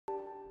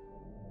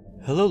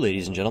Hello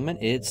ladies and gentlemen,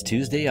 it's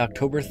Tuesday,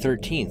 October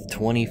 13th,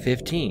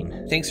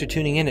 2015. Thanks for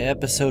tuning in to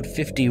episode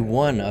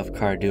 51 of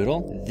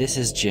Cardoodle. This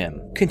is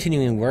Jim,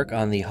 continuing work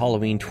on the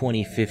Halloween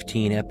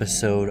 2015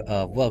 episode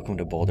of Welcome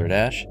to Boulder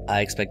Dash.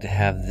 I expect to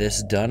have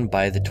this done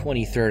by the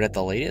 23rd at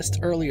the latest,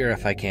 earlier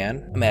if I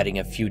can. I'm adding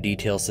a few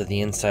details to the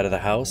inside of the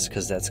house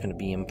because that's going to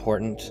be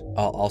important.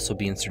 I'll also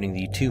be inserting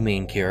the two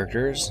main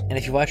characters, and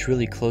if you watch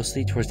really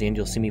closely towards the end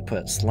you'll see me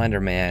put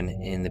Slender Man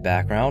in the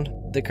background.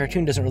 The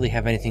cartoon doesn't really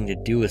have anything to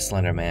do with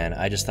Slender Man.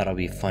 I just thought it would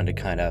be fun to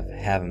kind of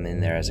have him in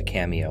there as a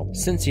cameo,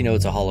 since you know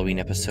it's a Halloween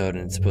episode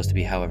and it's supposed to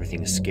be how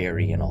everything is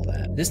scary and all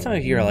that. This time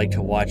of year I like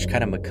to watch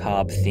kind of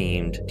macabre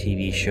themed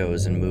TV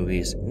shows and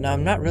movies. Now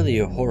I'm not really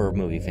a horror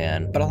movie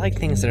fan, but I like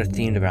things that are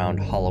themed around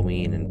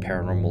Halloween and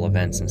paranormal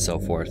events and so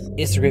forth.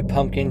 It's the Great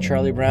Pumpkin,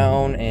 Charlie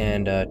Brown,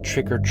 and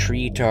Trick or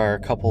Treat are a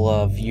couple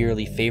of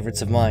yearly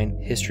favorites of mine.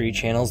 History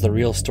Channel's The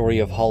Real Story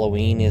of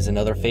Halloween is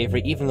another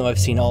favorite, even though I've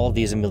seen all of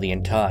these a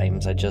million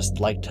times. I just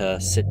like to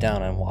sit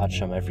down and watch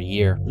them every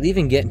year. I'll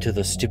even get into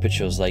those stupid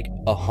shows like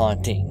A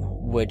Haunting,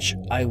 which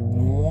I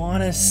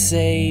want to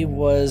say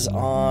was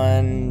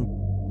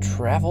on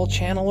Travel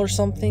Channel or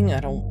something.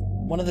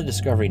 One of the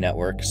Discovery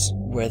networks,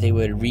 where they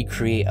would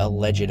recreate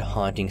alleged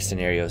haunting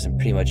scenarios, and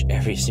pretty much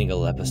every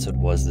single episode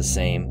was the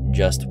same,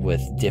 just with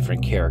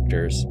different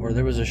characters. Or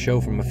there was a show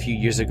from a few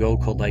years ago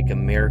called like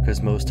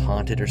America's Most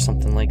Haunted or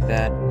something like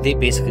that. They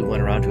basically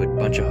went around to a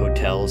bunch of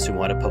hotels who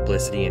wanted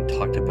publicity and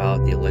talked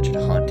about the alleged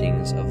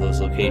hauntings of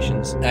those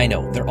locations. I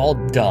know, they're all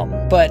dumb,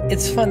 but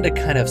it's fun to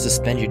kind of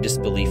suspend your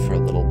disbelief for a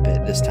little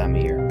bit this time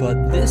of year.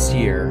 But this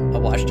year, I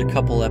watched a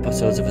couple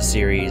episodes of a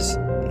series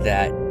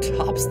that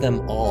tops them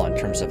all in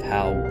terms of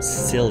how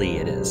silly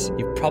it is.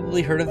 You've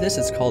probably heard of this,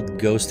 it's called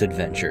Ghost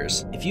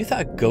Adventures. If you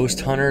thought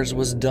Ghost Hunters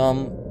was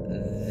dumb,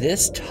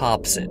 this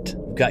tops it.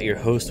 You've got your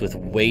host with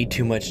way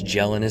too much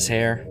gel in his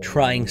hair,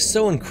 trying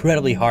so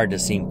incredibly hard to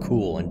seem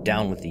cool and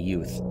down with the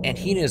youth. And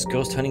he and his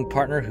ghost hunting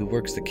partner who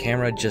works the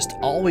camera just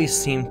always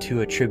seem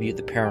to attribute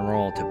the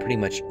paranormal to pretty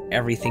much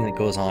everything that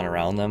goes on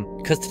around them.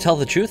 Because to tell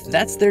the truth,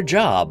 that's their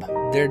job.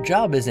 Their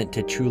job isn't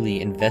to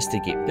truly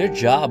investigate. Their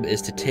job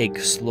is to take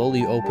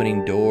slowly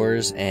opening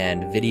doors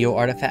and video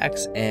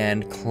artifacts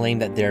and claim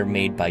that they're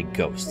made by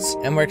ghosts.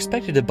 And we're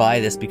expected to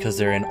buy this because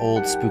they're in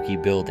old spooky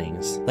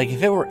buildings. Like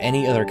if it were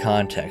any other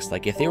context,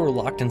 like if they were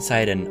locked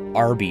inside an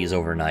Arby's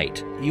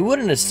overnight, you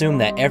wouldn't assume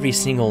that every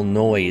single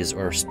noise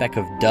or speck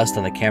of dust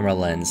on the camera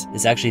lens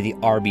is actually the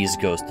Arby's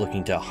ghost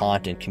looking to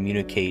haunt and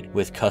communicate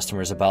with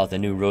customers about the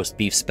new roast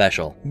beef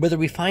special. Whether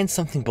we find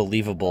something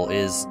believable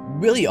is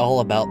really all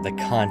about the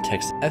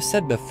context. I've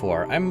said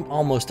before, I'm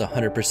almost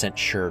 100%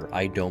 sure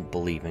I don't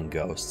believe in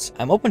ghosts.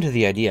 I'm open to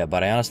the idea,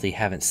 but I honestly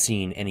haven't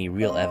seen any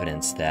real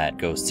evidence that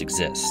ghosts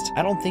exist.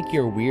 I don't think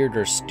you're weird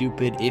or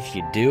stupid if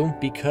you do,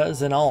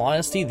 because in all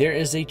honesty, there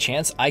is a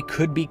chance I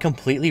could be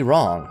completely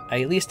wrong.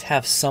 I at least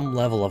have some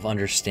level of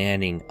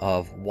understanding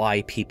of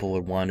why people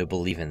would want to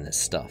believe in this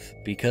stuff,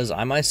 because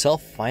I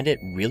myself find it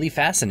really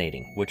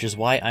fascinating, which is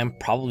why I'm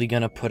probably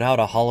gonna put out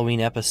a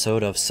Halloween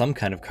episode of some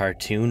kind of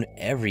cartoon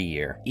every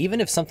year. Even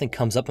if something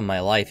comes up in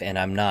my life and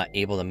I'm not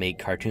able to make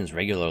cartoons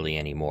regularly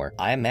anymore,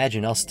 I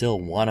imagine I'll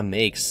still want to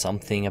make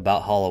something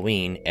about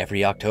Halloween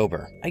every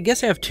October. I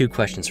guess I have two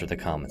questions for the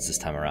comments this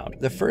time around.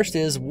 The first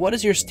is, what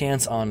is your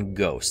stance on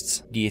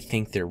ghosts? Do you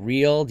think they're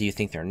real? Do you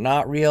think they're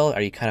not real?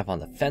 Are you kind of on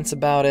the fence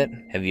about it?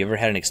 Have you ever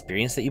had an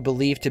experience that you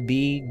believe to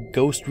be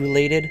ghost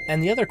related?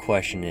 And the other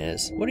question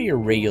is, what are your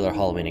regular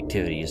Halloween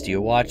activities? Do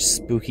you watch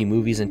spooky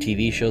movies and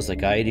TV shows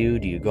like I do?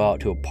 Do you go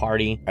out to a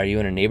party? Are you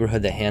in a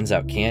neighborhood that hands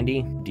out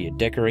candy? Do you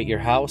decorate your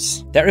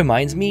house? That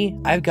reminds me,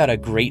 I've got a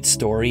great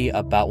story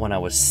about when I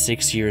was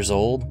 6 years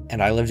old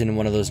and I lived in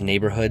one of those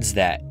neighborhoods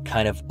that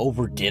kind of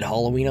overdid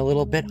Halloween a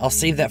little bit. I'll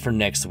save that for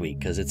next week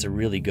because it's a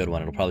really good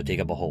one. It'll probably take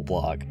up a whole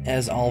blog.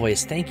 As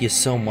always, thank you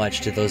so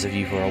much to those of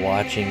you who are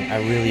watching. I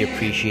really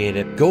appreciate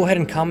it. Go ahead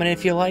and comment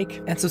if you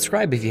like, and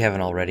subscribe if you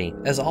haven't already.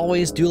 As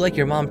always, do like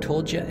your mom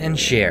told you and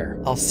share.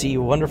 I'll see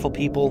you wonderful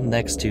people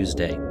next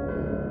Tuesday.